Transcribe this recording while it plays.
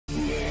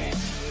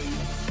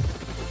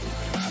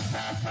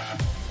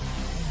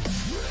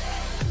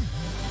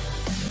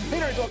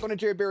Shadowhunters, welcome to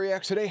Jerry Bear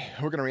Reacts. Today,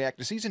 we're going to react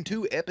to Season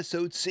 2,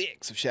 Episode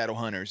 6 of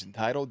Shadowhunters,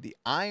 entitled The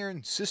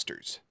Iron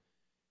Sisters.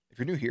 If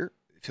you're new here,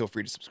 feel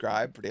free to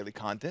subscribe for daily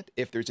content.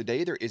 If there's a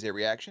day, there is a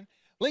reaction.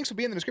 Links will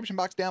be in the description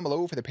box down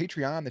below for the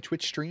Patreon, the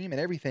Twitch stream,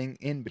 and everything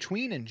in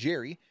between. And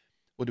Jerry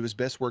will do his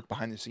best work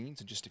behind the scenes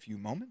in just a few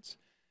moments.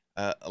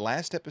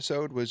 Last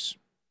episode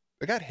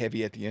it got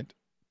heavy at the end.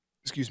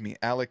 Excuse me,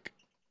 Alec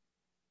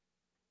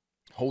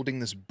holding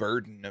this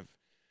burden of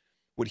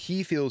what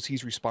he feels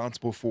he's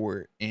responsible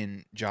for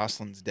in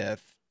Jocelyn's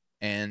death,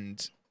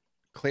 and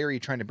Clary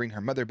trying to bring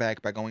her mother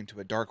back by going to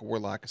a dark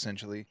warlock,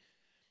 essentially,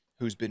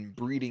 who's been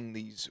breeding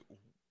these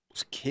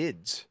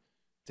kids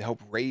to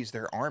help raise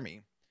their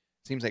army.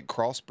 Seems like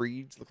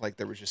crossbreeds. Look like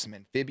there was just some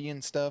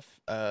amphibian stuff.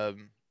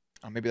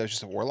 Maybe that was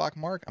just a warlock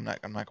mark. I'm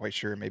not quite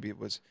sure. Maybe it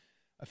was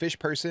a fish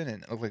person,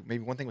 and it looked like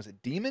maybe one thing was a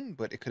demon,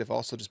 but it could have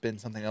also just been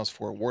something else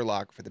for a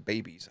warlock for the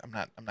babies.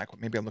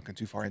 Maybe I'm looking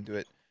too far into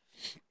it.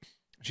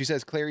 She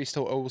says Clary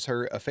still owes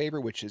her a favor,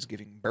 which is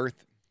giving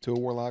birth to a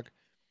warlock.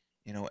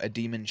 You know, a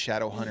demon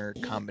Shadowhunter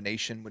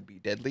combination would be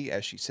deadly,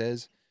 as she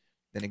says.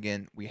 Then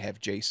again, we have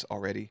Jace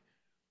already.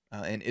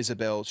 And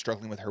Isabel,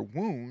 struggling with her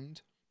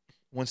wound,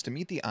 wants to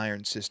meet the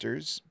Iron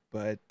Sisters,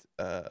 but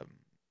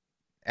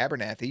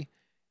Abernathy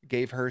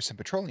gave her some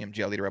petroleum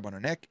jelly to rub on her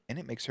neck, and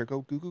it makes her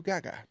go goo goo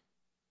gaga.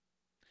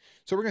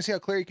 So we're going to see how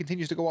Clary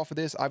continues to go off of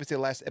this. Obviously,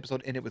 the last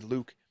episode ended with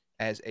Luke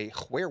as a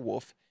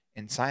werewolf,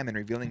 and Simon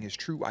revealing his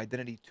true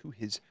identity to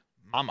his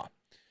mama.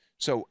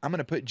 So I'm going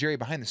to put Jerry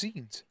behind the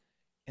scenes,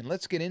 and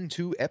let's get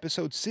into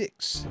episode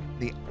 6,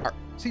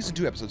 season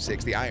 2, episode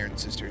 6, The Iron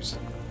Sisters.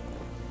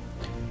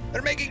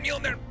 They're making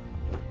Mjolnir.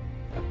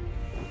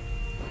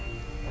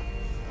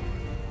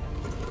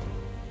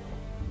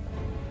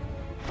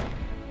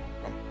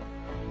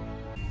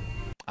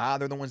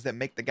 They're the ones that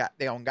make the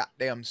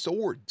goddamn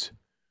swords.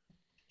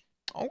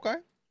 Okay,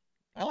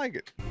 I like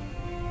it.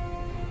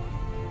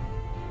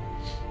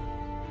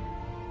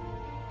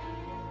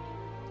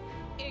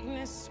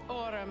 Ignis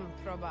aurum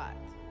probat.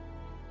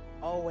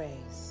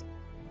 Always.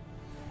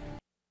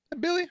 Hey,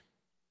 Billy.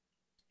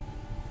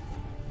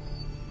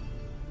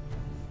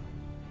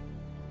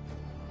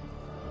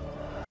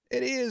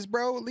 It is,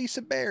 bro.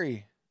 Lisa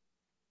Berry.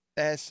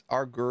 That's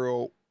our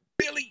girl,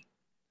 Billy,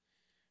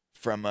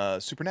 from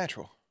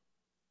Supernatural.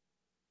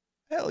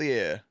 Hell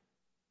yeah.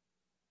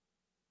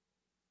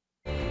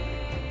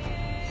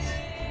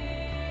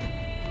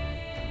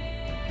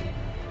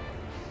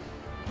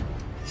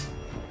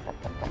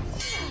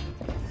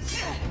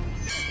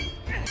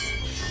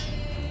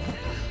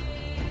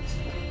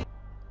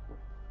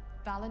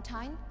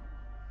 Valentine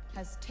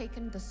has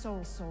taken the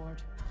soul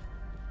sword.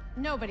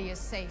 Nobody is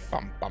safe.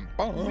 Bum, bum,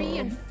 bum.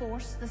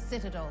 Reinforce the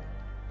citadel.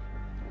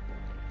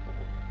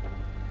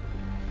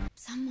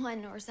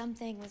 Someone or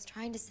something was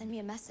trying to send me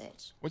a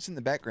message. What's in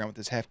the background with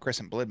this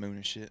half-crescent blood moon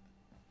and shit?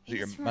 Is it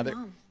your It's mother?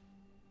 Mom.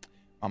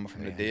 Mama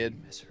from the dead?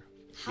 Miss her.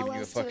 How Giving you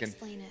a else fucking- to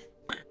explain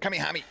it? Come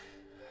here, homie.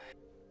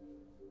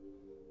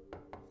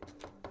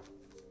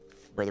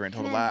 Brother in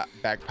total Come in. lie.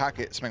 Back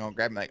pocket. Somebody gonna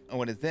grab me like, oh,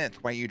 what is this?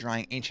 Why are you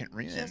drawing ancient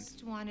runes?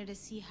 Just wanted to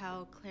see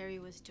how Clary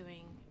was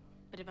doing,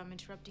 but if I'm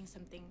interrupting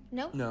something...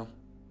 Nope. No.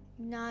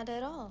 Not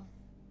at all.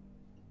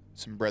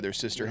 Some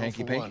brother-sister No,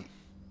 hanky for panky. one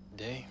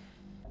day,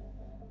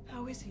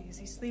 How is he? Is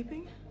he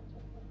sleeping?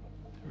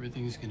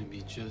 Everything's gonna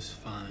be just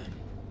fine,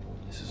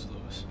 Mrs.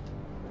 Lewis.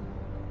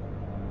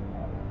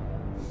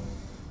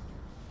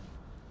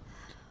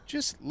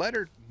 Just let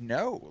her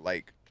know.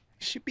 Like,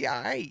 she'll be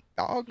alright,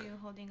 dog. You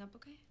holding up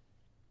okay?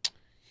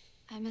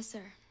 I miss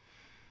her.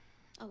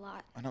 A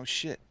lot. I know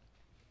shit.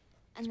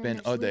 And It's then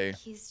been there's a day. Luke.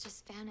 He's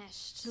just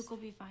vanished. Luke will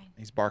be fine.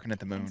 He's barking at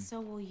the moon. And so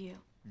will you.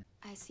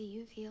 I see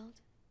you've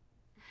healed.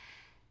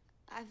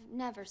 I've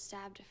never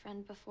stabbed a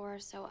friend before,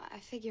 so I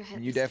figure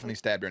And you definitely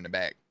stabbed her in the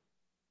back.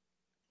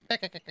 owe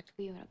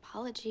you an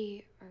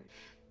apology, or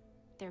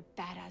They're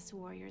badass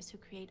warriors who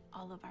create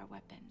all of our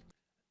weapons.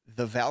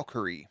 The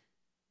Valkyrie.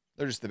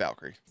 They're just the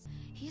Valkyrie.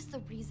 he's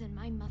the reason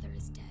my mother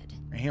is dead.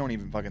 And he don't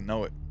even fucking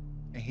know it.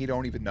 And he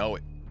don't even know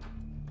it.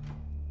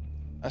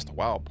 That's the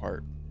wild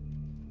part.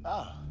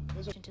 Ah,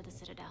 there's a... Into the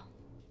Citadel.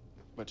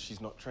 But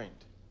she's not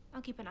trained. I'll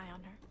keep an eye on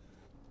her.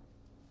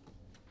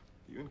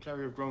 You and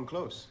Clary have grown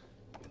close.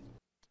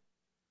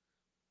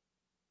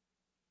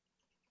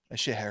 That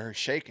shit had her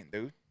shaking,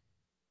 dude.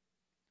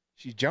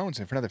 She's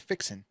jonesing for another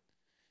fixin'.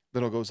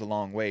 Little goes a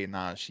long way.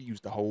 Nah, she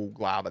used the whole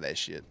glob of that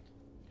shit.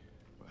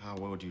 But how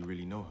well do you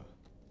really know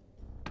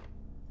her?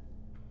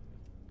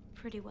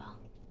 Pretty well.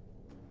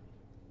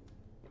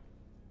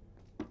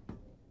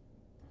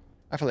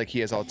 I feel like he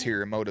has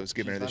ulterior motives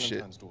giving her She's this shit.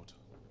 Valentine's daughter.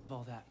 Of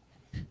all that,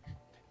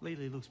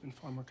 lately Luke's been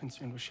far more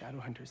concerned with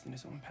Shadowhunters than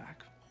his own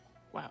pack.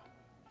 Wow.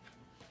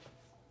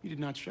 You did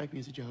not strike me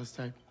as a jealous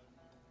type.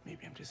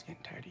 Maybe I'm just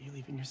getting tired of you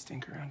leaving your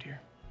stink around here.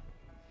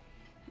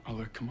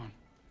 Aller, come on.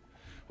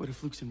 What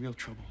if Luke's in real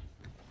trouble?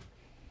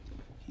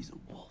 He's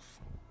a wolf.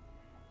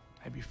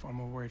 I'd be far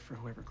more worried for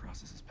whoever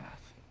crosses his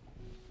path.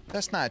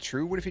 That's not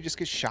true. What if he just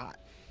gets shot?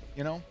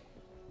 You know?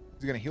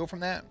 Is he gonna heal from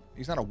that?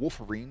 He's not a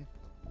Wolverine.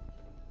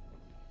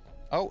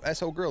 Oh,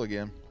 that's old girl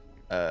again.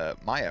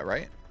 Maya,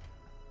 right?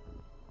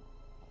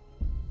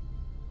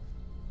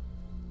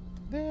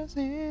 This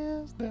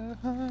is the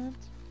hunt.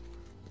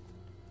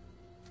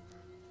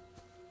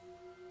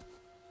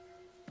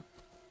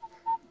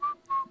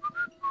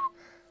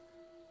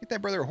 Get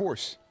that brother a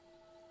horse.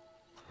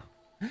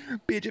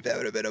 Bitch, if that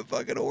would have been a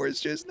fucking horse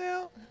just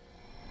now.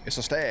 It's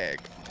a stag.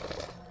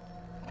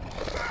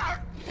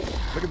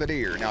 Look at the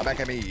deer. Now back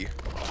at me.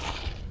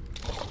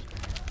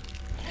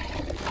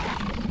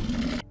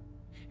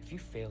 If you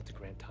fail to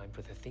grant time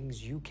for the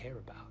things you care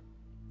about,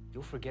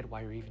 you'll forget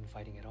why you're even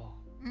fighting at all.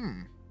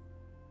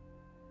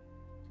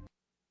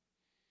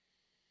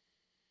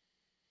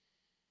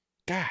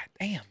 God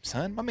damn,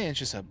 son. My man's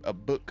just a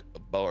book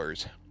of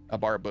bars. A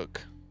bar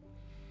book.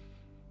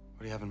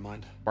 What do you have in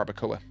mind?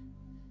 Barbacoa.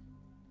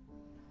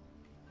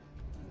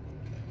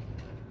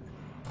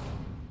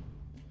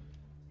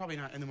 Probably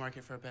not in the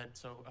market for a bed,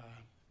 so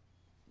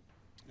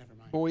never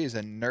mind. Boy is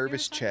a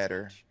nervous sound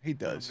chatter. much. He I'm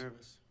does.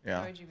 nervous. Yeah.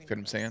 Why would you be See what I'm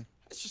nervous? saying?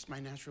 It's just my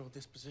natural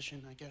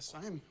disposition, I guess.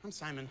 I'm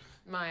Simon.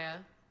 Maya.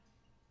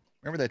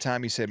 Remember that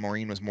time he said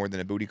Maureen was more than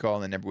a booty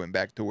call and never went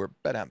back to her?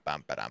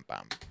 Ba-dum-bum,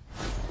 ba-dum-bum.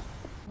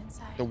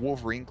 Inside. The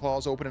Wolverine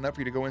claws opening up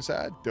for you to go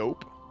inside?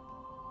 Dope.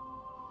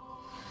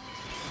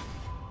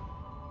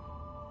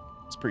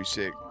 It's pretty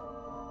sick.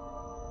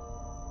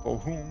 For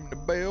whom the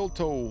bell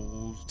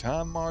tolls,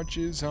 time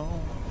marches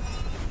on.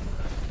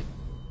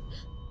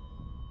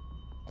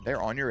 They're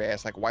on your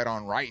ass like white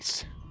on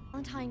rice.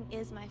 Valentine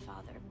is my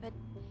father, but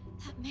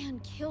that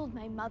man killed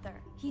my mother.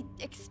 He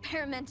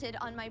experimented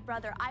on my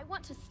brother. I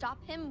want to stop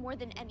him more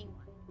than anyone.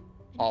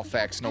 And All if we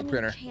have facts, no any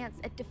printer. chance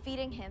at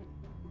defeating him,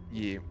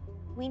 Yeah.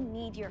 we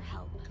need your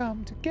help.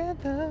 Come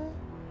together.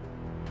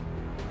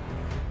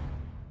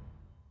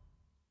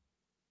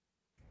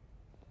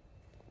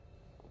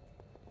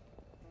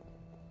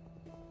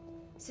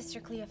 Sister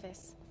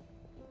Cleophas,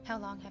 how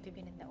long have you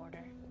been in the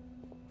order?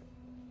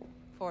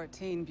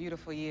 14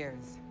 beautiful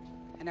years.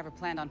 I never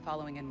planned on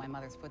following in my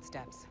mother's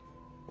footsteps.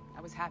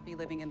 I was happy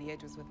living in the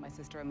ages with my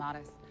sister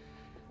Amatis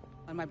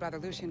when my brother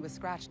Lucian was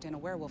scratched in a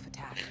werewolf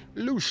attack.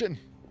 Lucian.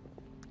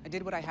 I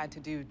did what I had to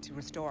do to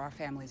restore our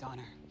family's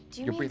honor.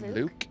 Do you You're mean with Luke?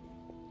 Luke?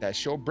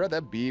 That's your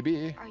brother,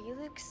 baby. Are you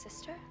Luke's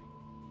sister?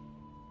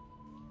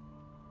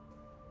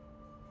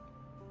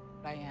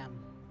 I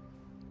am.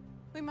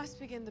 We must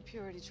begin the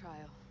purity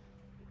trial.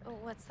 Oh,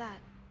 what's that?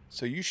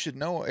 So you should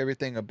know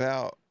everything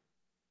about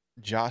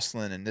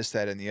Jocelyn and this,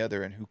 that, and the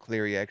other, and who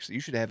Clary actually.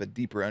 You should have a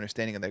deeper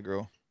understanding of that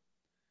girl.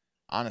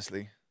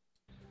 Honestly.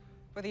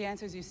 For the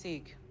answers you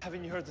seek,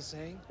 Haven't you heard the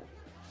saying?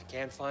 If you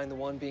can't find the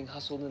one being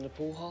hustled in the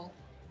pool hall,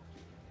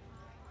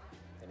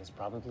 then it's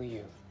probably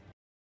you.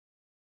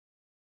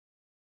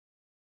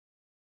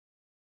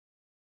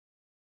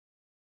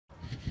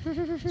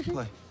 Let's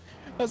play.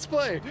 Let's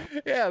play.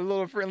 Yeah, a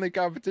little friendly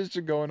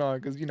competition going on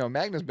because, you know,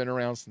 Magnus been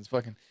around since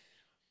fucking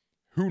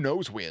who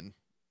knows when.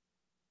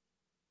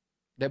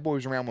 That boy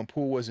was around when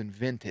pool was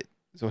invented,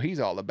 so he's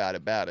all about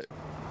it.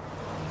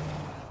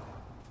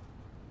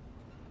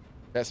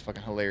 That's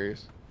fucking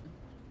hilarious.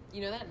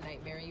 You know that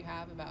nightmare you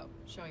have about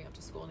showing up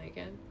to school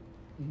naked?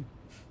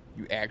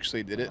 You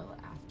actually did it? Well,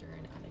 after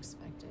an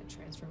unexpected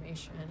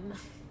transformation,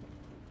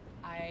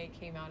 I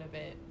came out of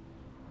it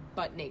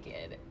butt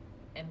naked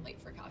and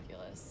late for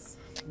calculus.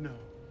 No.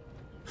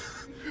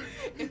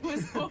 It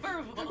was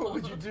horrible. What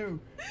would you do?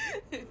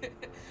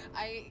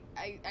 I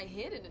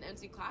hid in an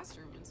empty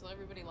classroom until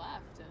everybody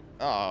left, and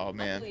Oh,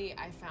 man. luckily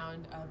I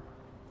found a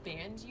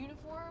band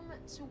uniform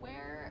to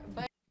wear,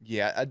 but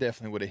Yeah, I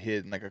definitely would have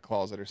hid in like a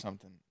closet or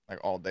something like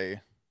all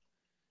day.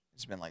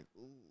 It's been like,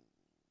 ooh.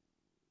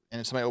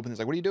 And if somebody opens, it's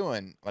like, what are you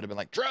doing? I'd have been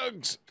like,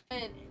 drugs.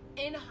 and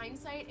in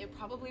hindsight, it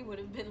probably would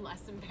have been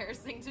less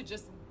embarrassing to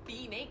just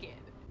be naked.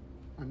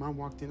 My mom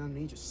walked in on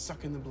me just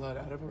sucking the blood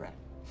out of a rat.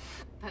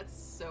 That's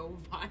so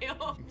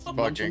vile. It's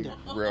fucking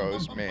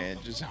gross, man.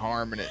 Just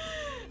harming it.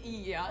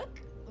 Yuck.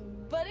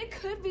 But it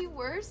could be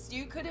worse.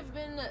 You could have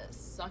been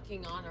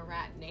sucking on a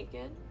rat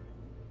naked.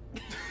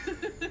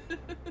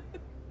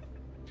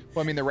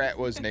 Well, I mean, the rat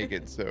was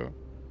naked, so.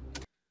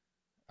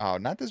 Oh,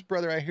 not this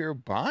brother right here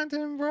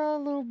bonding, bro. A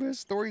little bit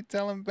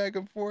storytelling back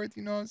and forth.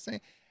 You know what I'm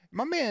saying?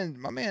 My man,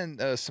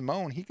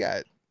 Simone. He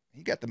got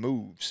the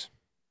moves.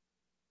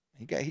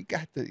 He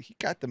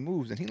got the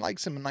moves, and he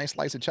likes him a nice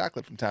slice of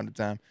chocolate from time to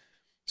time.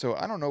 So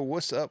I don't know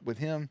what's up with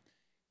him,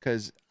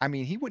 because I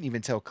mean, he wouldn't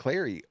even tell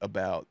Clary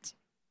about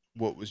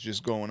what was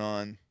just going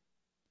on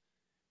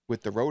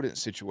with the rodent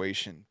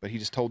situation, but he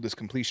just told this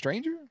complete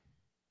stranger.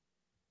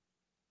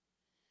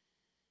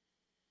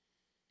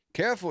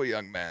 Careful,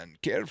 young man.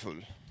 Careful.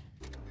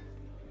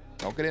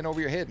 Don't get in over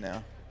your head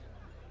now.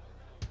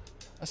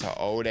 That's an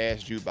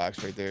old-ass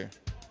jukebox right there.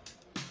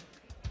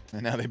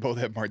 And now they both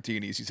have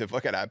martinis. He said,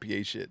 fuck that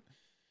IPA shit.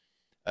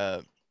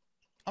 I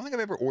don't think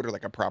I've ever ordered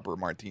like a proper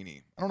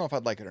martini. I don't know if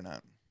I'd like it or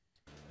not.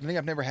 I think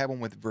I've never had one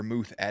with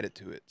vermouth added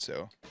to it,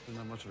 so. There's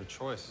not much of a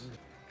choice.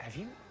 Have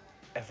you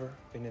ever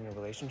been in a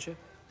relationship?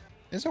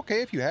 It's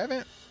okay if you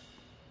haven't.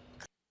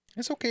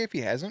 It's okay if he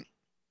hasn't.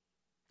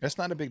 That's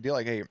not a big deal.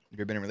 Like, hey, have you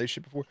ever been in a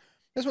relationship before?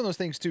 That's one of those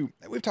things too.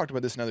 We've talked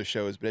about this in other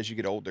shows, but as you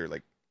get older,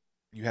 like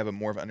you have a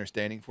more of an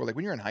understanding for like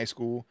when you're in high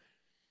school,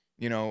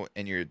 you know,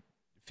 and you're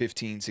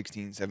 15,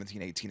 16,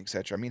 17, 18,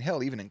 etc. I mean,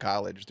 hell, even in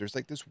college, there's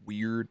like this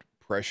weird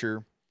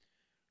pressure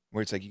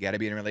where it's like you got to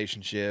be in a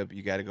relationship,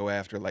 you got to go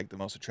after like the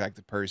most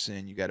attractive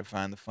person, you got to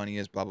find the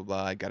funniest, blah blah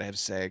blah, you got to have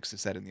sex,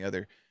 this, that, and the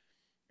other,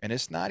 and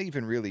it's not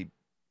even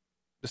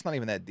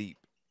that deep.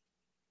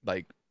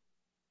 Like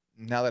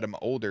now that I'm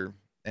older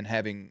and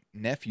having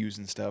nephews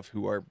and stuff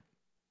who are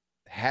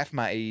half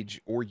my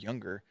age or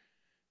younger,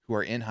 who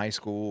are in high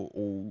school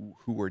or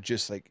who are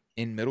just like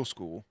in middle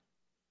school,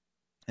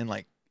 and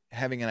like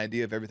having an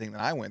idea of everything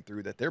that I went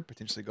through that they're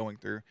potentially going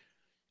through,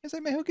 it's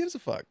like, man, who gives a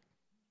fuck?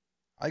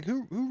 Like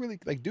who really,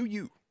 like, do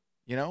you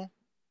know,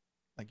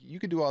 like you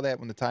could do all that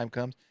when the time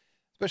comes,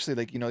 especially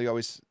like, you know,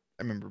 I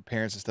remember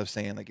parents and stuff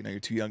saying like, you know, you're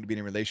too young to be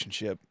in a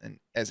relationship. And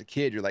as a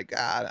kid, you're like,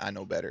 I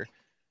know better.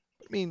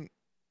 I mean,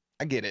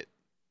 I get it.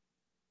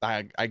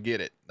 I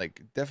get it.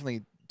 Like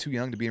definitely too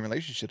young to be in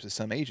relationships at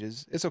some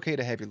ages. It's okay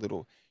to have your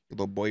little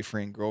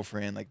boyfriend,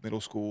 girlfriend, like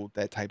middle school,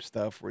 that type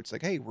stuff where it's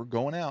like, hey, we're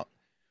going out.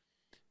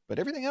 But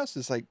everything else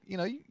is like, you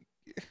know,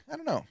 I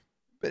don't know.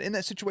 But in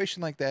that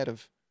situation like that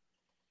of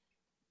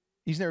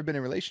he's never been in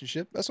a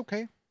relationship, that's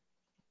okay.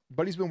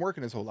 Buddy's been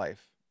working his whole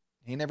life.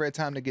 He never had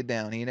time to get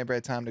down. He never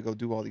had time to go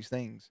do all these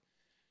things.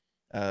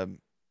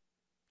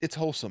 It's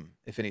wholesome,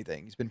 if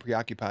anything. He's been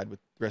preoccupied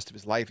with the rest of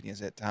his life, and he has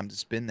had time to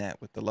spend that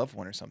with the loved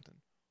one or something.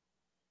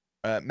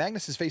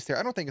 Magnus's face there,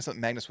 I don't think it's something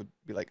Magnus would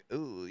be like,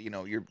 oh, you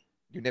know, you've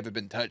never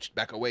been touched,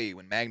 back away,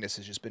 when Magnus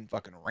has just been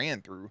fucking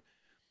ran through.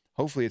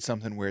 Hopefully it's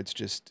something where it's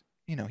just,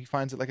 you know, he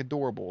finds it like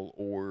adorable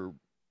or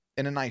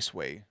in a nice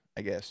way,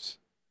 I guess.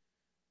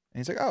 And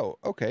he's like, oh,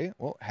 okay,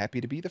 well,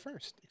 happy to be the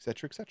first,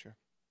 etc., etc.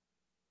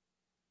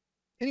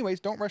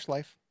 Anyways, don't rush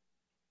life.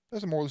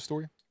 That's the moral of the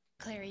story.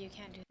 Clary, you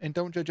can't do And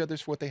don't judge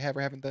others for what they have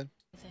or haven't done.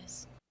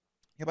 this.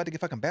 You about to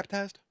get fucking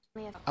baptized?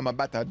 I'm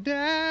about to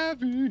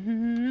dive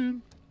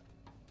in.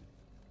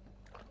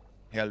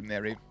 Hail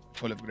Mary,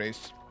 full of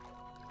grace.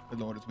 The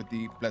Lord is with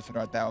thee. Blessed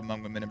art thou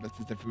among women, and blessed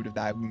is the fruit of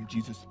thy womb,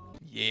 Jesus.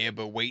 Yeah,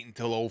 but wait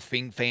until old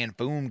Fing Fan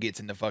Foom gets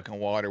in the fucking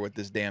water with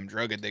this damn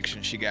drug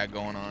addiction she got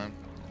going on.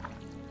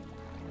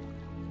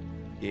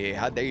 Yeah,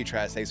 how dare you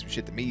try to say some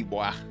shit to me,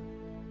 boy.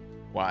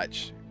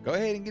 Watch. Go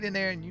ahead and get in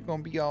there and you're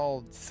gonna be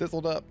all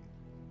sizzled up.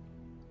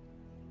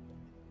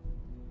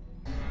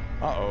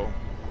 Uh-oh.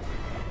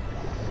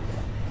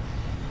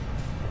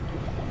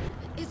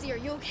 Izzy, are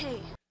you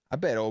okay? I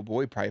bet old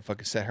boy probably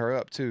fucking set her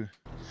up, too.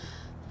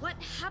 What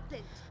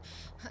happened?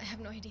 I have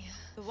no idea.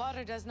 The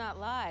water does not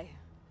lie.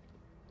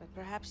 But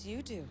perhaps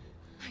you do.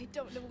 I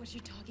don't know what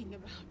you're talking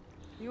about.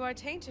 You are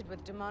tainted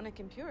with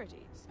demonic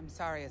impurities. I'm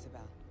sorry,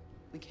 Isabel.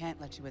 We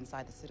can't let you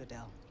inside the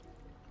Citadel.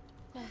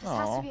 No, this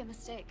has to be a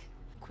mistake.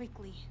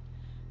 Quickly.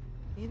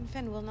 The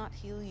infant will not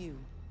heal you.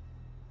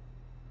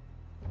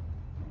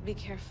 Be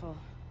careful.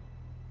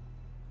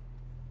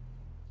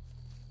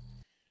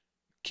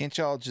 Can't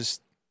y'all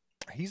just...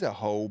 He's a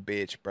whole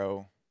bitch,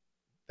 bro.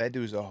 That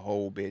dude's a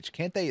whole bitch.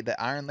 Can't they,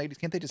 the Iron Ladies,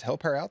 can't they just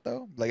help her out,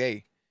 though? Like,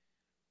 hey,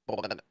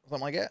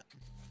 something like that.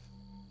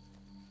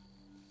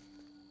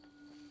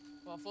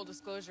 Well, full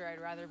disclosure,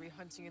 I'd rather be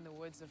hunting in the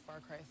woods of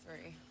Far Cry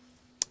 3.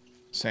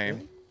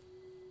 Same.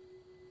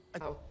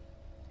 Oh,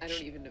 I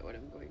don't even know what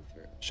I'm going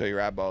through. Show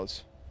your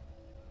eyeballs.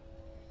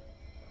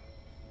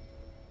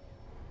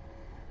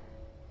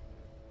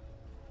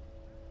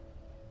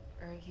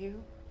 Are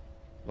you?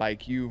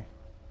 Like you.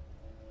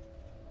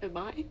 Am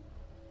I?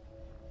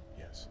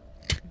 Yes.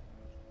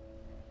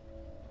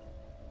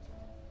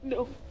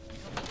 No.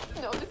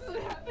 No, this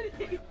isn't happening.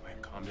 Wait,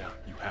 calm down.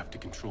 You have to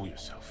control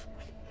yourself.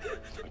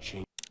 I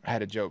changed. I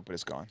had a joke, but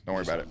it's gone. Don't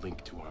worry about it.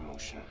 Link to our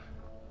emotion.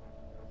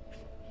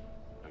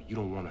 Now, you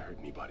don't want to hurt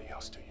anybody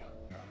else, do you?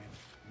 No, I mean,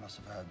 you must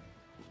have had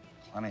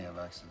plenty of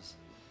exes.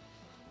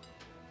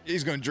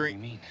 He's gonna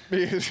drink. What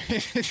do you mean?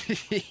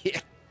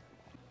 Yeah.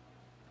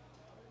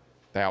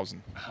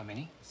 1,000. How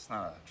many? It's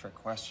not a trick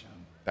question.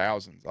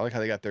 Thousands. I like how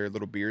they got their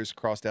little beers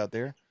crossed out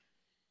there.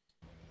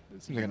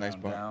 It seems like a nice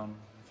Round bar. down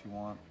if you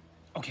want.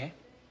 Okay.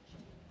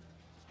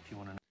 If you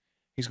want to know.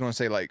 He's gonna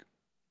say like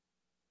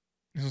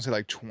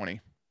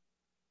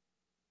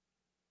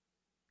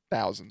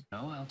 20,000.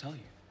 No, I'll tell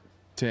you.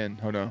 10.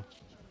 Hold on.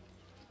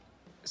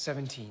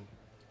 17.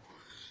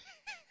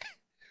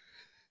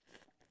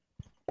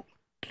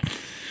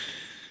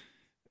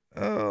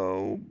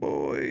 Oh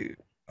boy.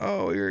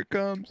 Oh, here it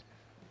comes.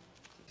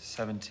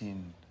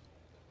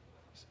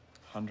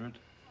 1,700.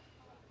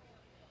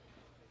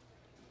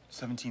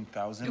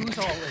 17,000. It was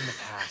all in the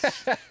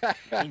past.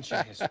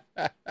 Ancient history.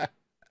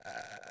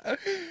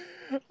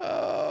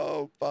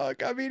 Oh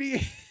fuck. I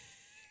mean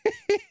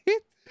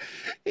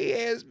he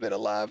has been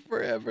alive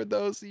forever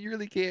though, so you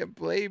really can't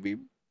blame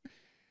him.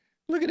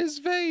 Look at his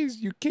face.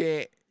 You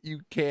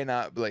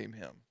cannot blame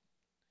him.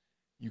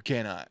 You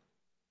cannot.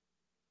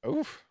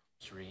 Oof.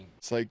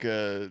 It's like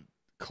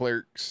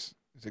Clerks.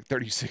 It's like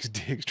 36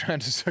 dicks trying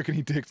to suck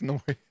any dicks in the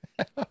way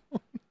out.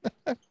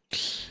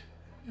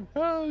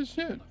 Oh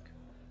shit.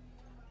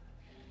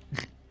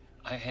 Look,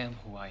 I am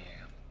who I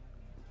am.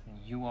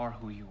 You are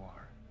who you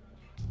are.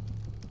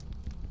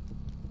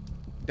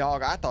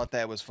 Dog, I thought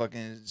that was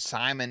fucking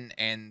Simon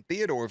and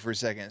Theodore for a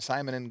second.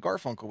 Simon and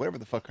Garfunkel, whatever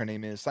the fuck her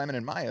name is. Simon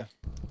and Maya.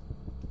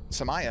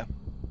 Samaya.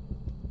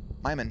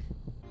 Myman.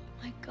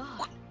 My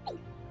God.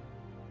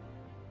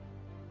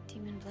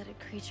 Demon-blooded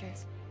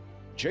creatures.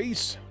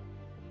 Jace.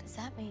 Does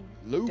that mean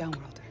Luke.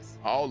 Downworlders.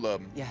 All of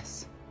them.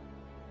 Yes.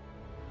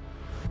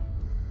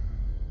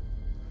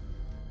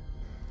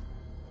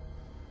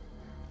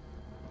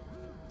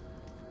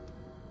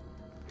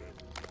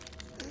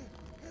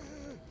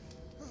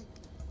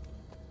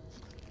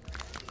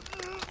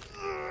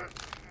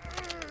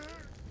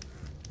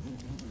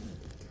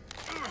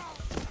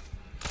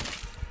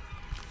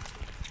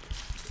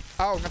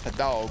 Oh, not the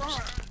dogs.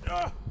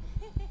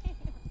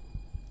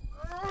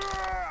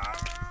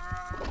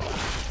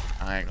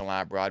 I ain't gonna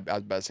lie, bro. I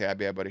was about to say I'd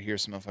be able to hear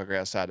some motherfucker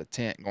outside the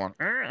tent going.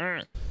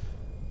 Go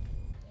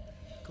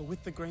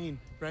with the grain,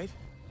 right?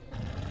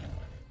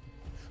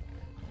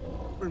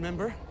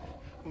 Remember?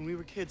 When we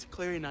were kids,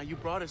 Clary and I, you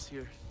brought us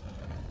here.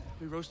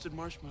 We roasted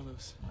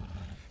marshmallows.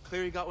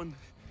 Clary got one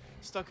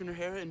stuck in her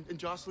hair and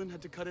Jocelyn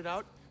had to cut it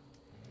out.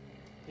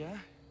 Yeah?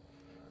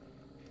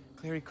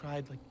 Clary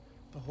cried like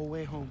the whole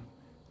way home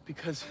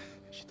because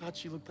she thought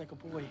she looked like a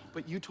boy.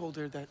 But you told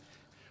her that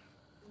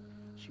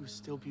she was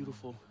still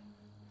beautiful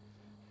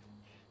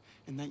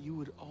and that you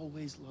would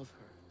always love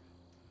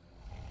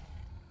her.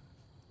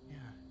 Yeah.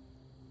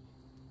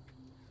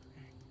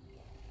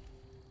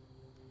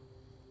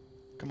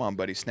 Come on,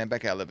 buddy. Snap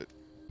back out of it.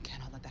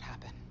 Cannot let that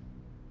happen.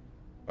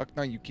 Fuck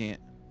no, you can't.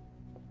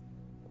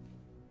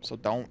 So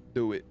don't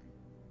do it.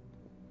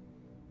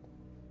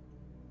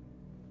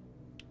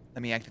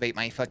 Let me activate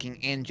my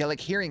fucking angelic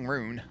hearing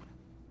rune.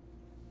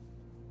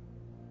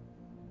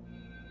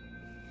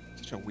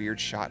 Such a weird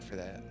shot for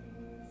that.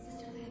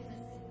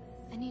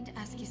 I need to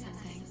ask you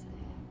something.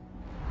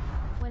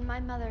 When my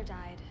mother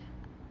died,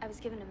 I was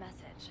given a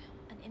message,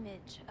 an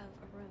image of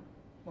a room.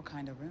 What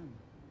kind of room?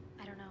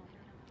 I don't know.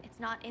 It's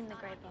not in the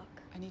Grey Book.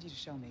 I need you to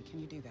show me. Can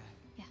you do that?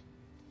 Yeah.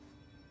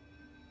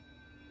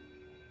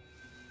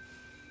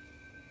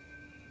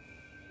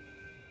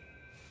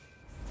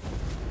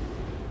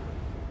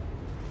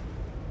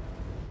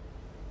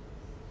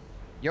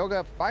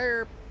 Yoga,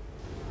 fire.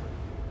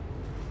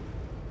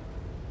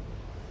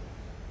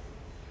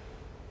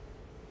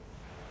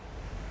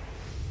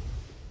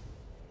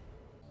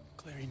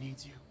 Clary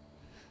needs you.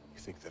 You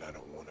think that I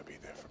don't want to be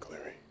there for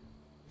Clary?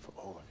 For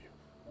all of you?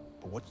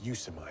 But what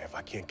use am I if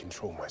I can't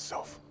control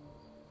myself?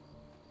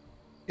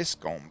 It's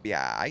gonna be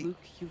alright.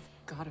 Luke, you've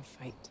got to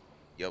fight.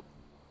 Yep.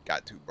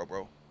 Got to,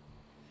 bro.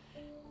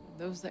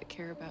 Those that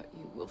care about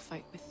you will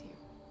fight with you.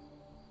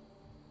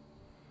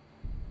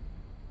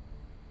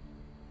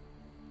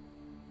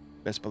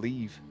 Best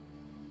believe.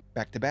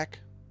 Back to back.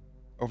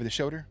 Over the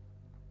shoulder.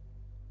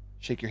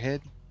 Shake your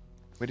head.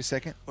 Wait a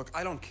second. Look,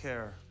 I don't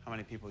care how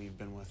many people you've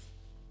been with.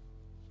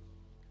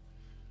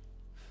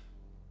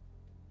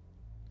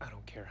 I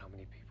don't care how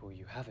many people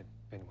you haven't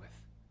been with.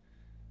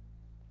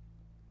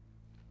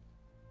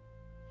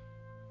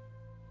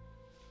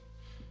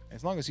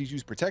 As long as he's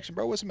used protection,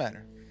 bro, what's the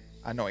matter?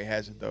 I know he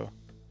hasn't, though.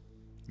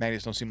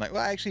 Magnus don't seem like...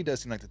 Well, actually, he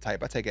does seem like the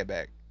type. I take that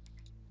back.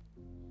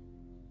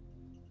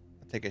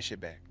 I take that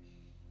shit back.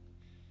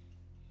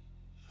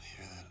 I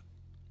hear that.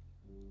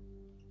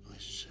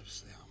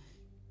 Relationships, they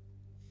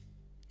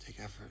take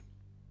effort.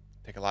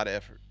 Take a lot of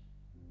effort.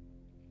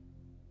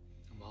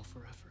 I'm all for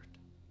effort.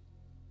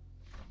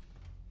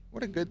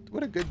 What a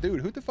good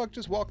dude. Who the fuck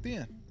just walked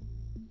in?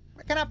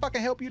 Can I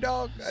fucking help you,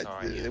 dog?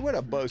 Sorry. What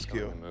a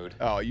buzzkill.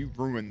 Oh, you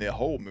ruined the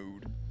whole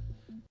mood.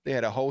 They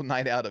had a whole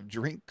night out of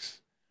drinks.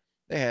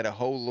 They had a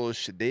whole little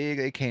shindig.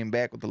 They came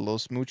back with a little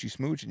smoochy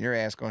smooch, and your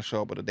ass gonna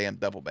show up with a damn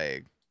duffel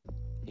bag.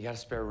 You got a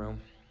spare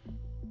room?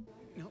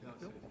 Nope.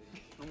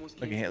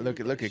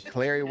 Look at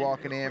Clary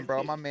walking in,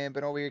 bro. My man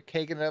been over here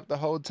caking it up the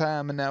whole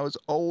time, and now his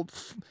old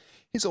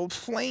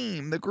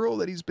flame, the girl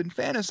that he's been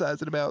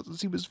fantasizing about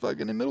since he was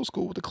fucking in middle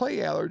school with a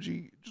clay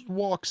allergy, just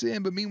walks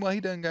in. But meanwhile, he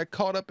done got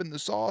caught up in the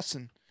sauce,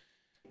 and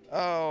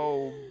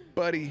oh,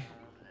 buddy,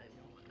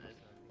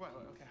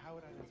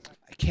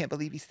 I can't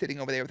believe he's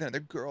sitting over there with another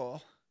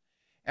girl.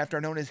 After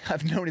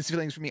I've known his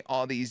feelings for me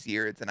all these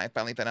years, and I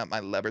finally found out my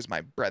lover's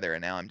my brother,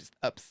 and now I'm just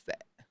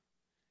upset.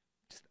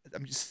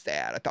 I'm just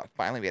sad. I thought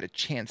finally we had a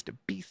chance to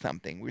be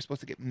something. We were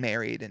supposed to get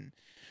married, and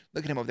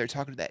look at him over there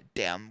talking to that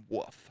damn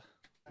wolf.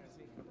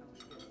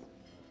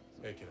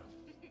 Hey, kiddo.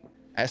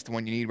 That's the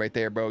one you need right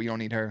there, bro. You don't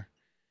need her.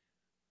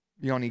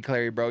 You don't need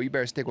Clary, bro. You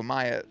better stick with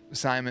Maya,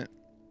 Simon.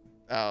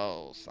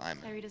 Oh,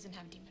 Simon. Clary doesn't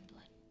have demon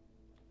blood.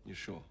 You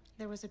sure?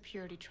 There was a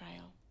purity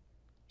trial.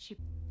 She...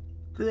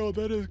 Girl,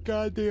 that is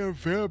goddamn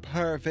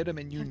vampire venom,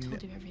 and you... I've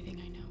told you everything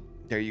I know.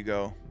 There you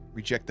go.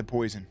 Reject the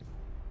poison.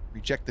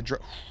 Reject the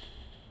drug.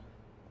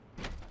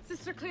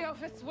 Sister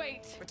Cleophas,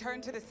 wait!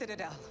 Return to the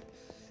Citadel.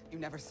 You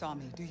never saw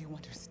me. Do you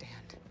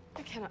understand?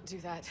 I cannot do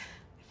that.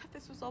 I thought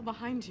this was all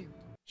behind you.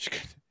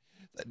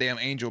 That damn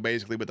angel,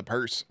 basically, with the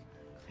purse.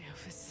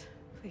 Cleophas,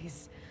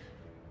 please.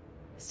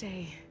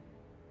 Stay.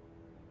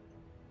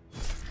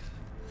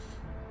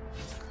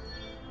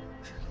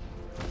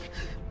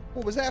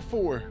 What was that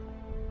for?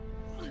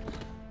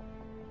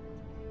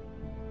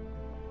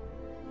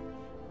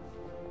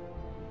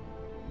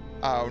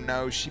 Oh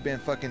no, she been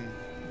fucking...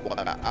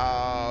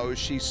 Oh,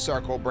 she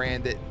circle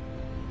branded.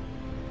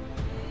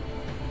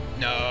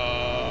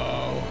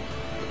 No.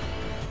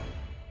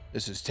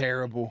 This is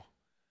terrible.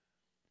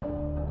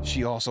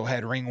 She also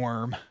had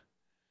ringworm.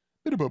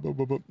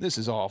 This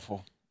is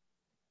awful.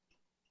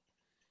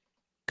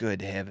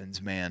 Good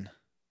heavens, man.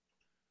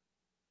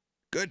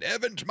 Good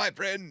heavens, my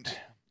friend.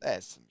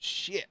 That's some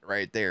shit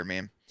right there,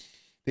 man.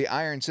 The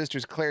Iron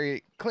Sisters,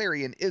 Clary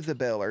and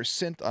Isabel, are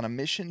sent on a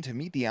mission to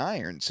meet the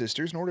Iron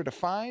Sisters in order to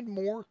find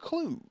more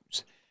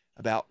clues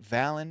about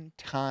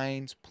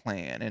Valentine's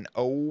plan. And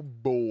oh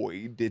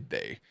boy, did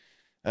they.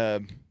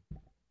 There's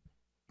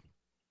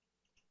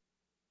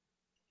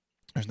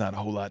not a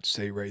whole lot to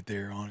say right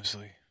there,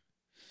 honestly.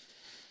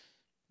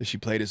 She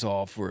played us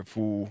all for a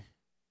fool.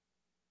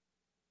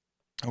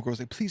 Oh, girl's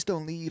like, please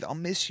don't leave. I'll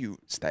miss you.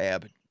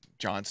 Stab.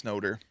 Jon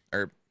Snowder.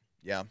 Or,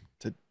 yeah,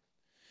 to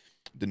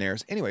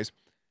Daenerys. Anyways,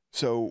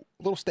 so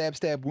little stab,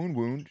 stab, wound,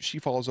 wound. She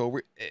falls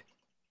over.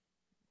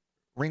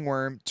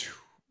 Ringworm.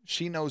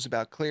 She knows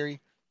about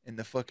Clary and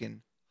the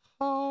fucking,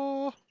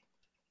 the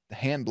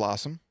hand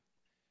blossom.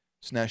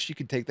 So now she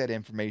can take that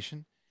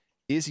information.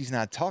 Izzy's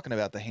not talking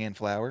about the hand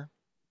flower,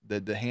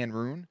 the hand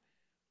rune.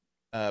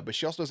 But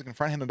she also doesn't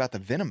confront him about the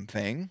venom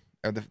thing,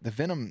 or the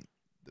venom,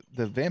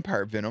 the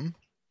vampire venom,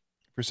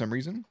 for some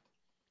reason.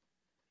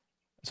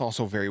 It's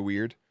also very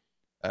weird.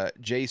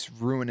 Jace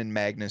ruining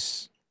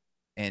Magnus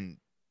and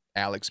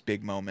Alec's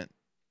big moment.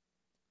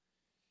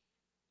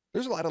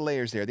 There's a lot of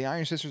layers there. The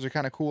Iron Sisters are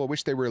kind of cool. I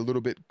wish they were a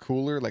little bit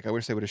cooler. Like, I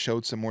wish they would have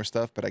showed some more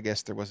stuff, but I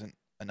guess there wasn't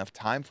enough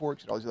time for it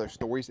because all these other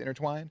stories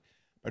intertwine.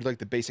 But like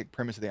the basic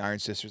premise of the Iron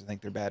Sisters, I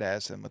think they're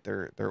badass and with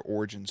their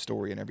origin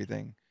story and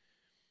everything.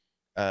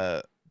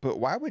 But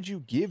why would you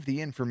give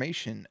the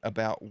information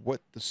about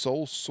what the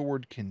Soul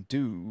Sword can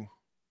do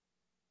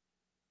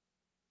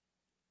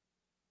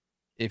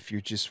if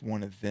you're just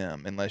one of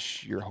them?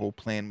 Unless your whole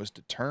plan was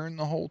to turn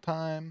the whole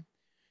time.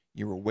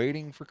 You were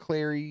waiting for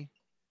Clary.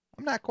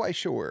 I'm not quite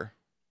sure.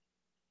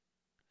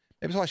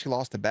 Maybe it's why she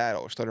lost the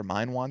battle. She let her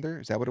mind wander.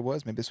 Is that what it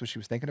was? Maybe that's what she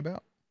was thinking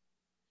about.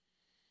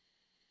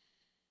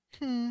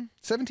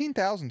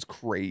 17,000's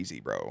crazy,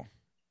 bro.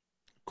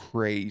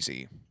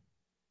 Crazy.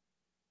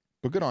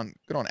 But good on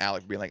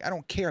Alec being like, I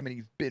don't care how many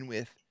you've been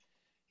with.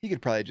 He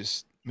could probably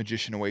just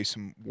magician away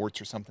some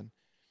warts or something.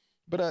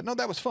 But no,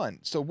 that was fun.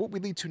 So what we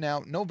lead to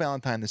now, no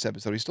Valentine this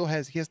episode.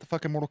 He has the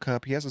fucking Mortal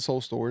Cup. He has the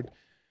Soul Sword.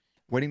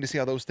 Waiting to see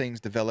how those things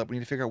develop. We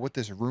need to figure out what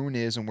this rune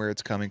is and where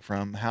it's coming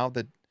from. How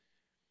the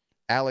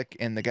Alec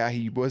and the guy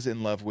he was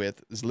in love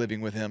with is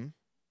living with him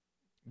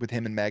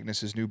and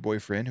Magnus's new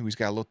boyfriend, who he's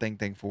got a little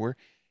thing for.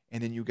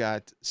 And then you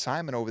got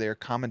Simon over there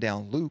calming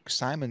down Luke.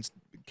 Simon's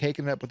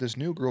caking it up with this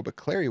new girl, but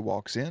Clary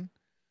walks in.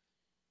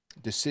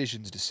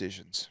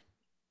 Decisions.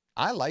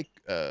 I like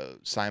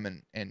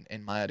Simon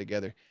and Maya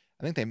together.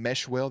 I think they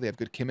mesh well. They have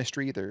good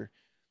chemistry. They're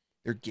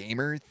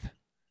gamers.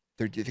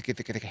 They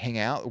can hang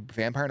out. A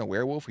vampire and a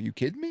werewolf. Are you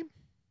kidding me?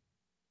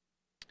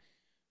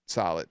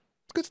 Solid.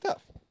 It's good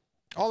stuff.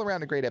 All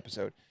around a great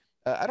episode.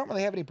 I don't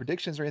really have any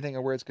predictions or anything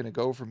on where it's going to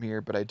go from here,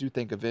 but I do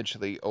think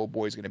eventually Old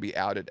Boy's going to be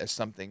outed as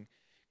something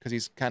because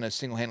he's kind of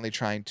single-handedly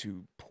trying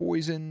to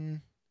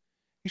poison.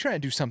 He's trying to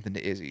do something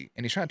to Izzy,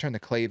 and he's trying to turn the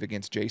clave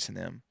against Jason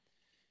them.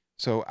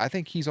 So I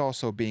think he's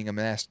also being a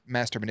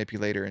master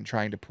manipulator and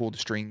trying to pull the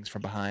strings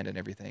from behind and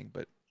everything.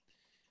 But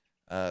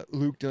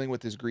Luke dealing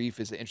with his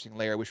grief is an interesting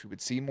layer I wish we would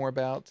see more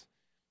about.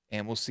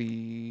 And we'll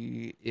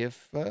see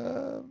if,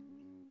 what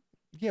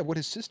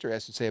his sister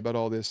has to say about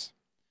all this.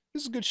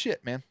 This is good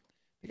shit, man.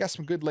 They got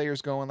some good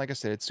layers going. Like I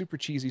said, it's super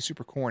cheesy,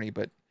 super corny,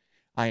 but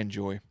I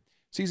enjoy.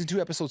 Season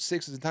 2, Episode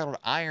 6 is entitled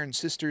Iron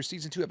Sisters.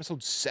 Season 2,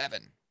 Episode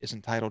 7 is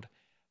entitled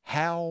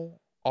How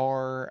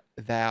Are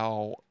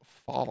Thou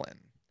Fallen?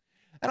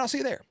 And I'll see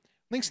you there.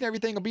 Links and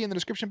everything will be in the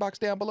description box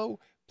down below.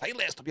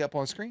 Playlist will be up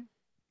on screen.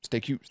 Stay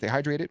cute, stay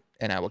hydrated,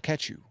 and I will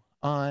catch you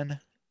on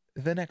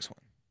the next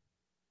one.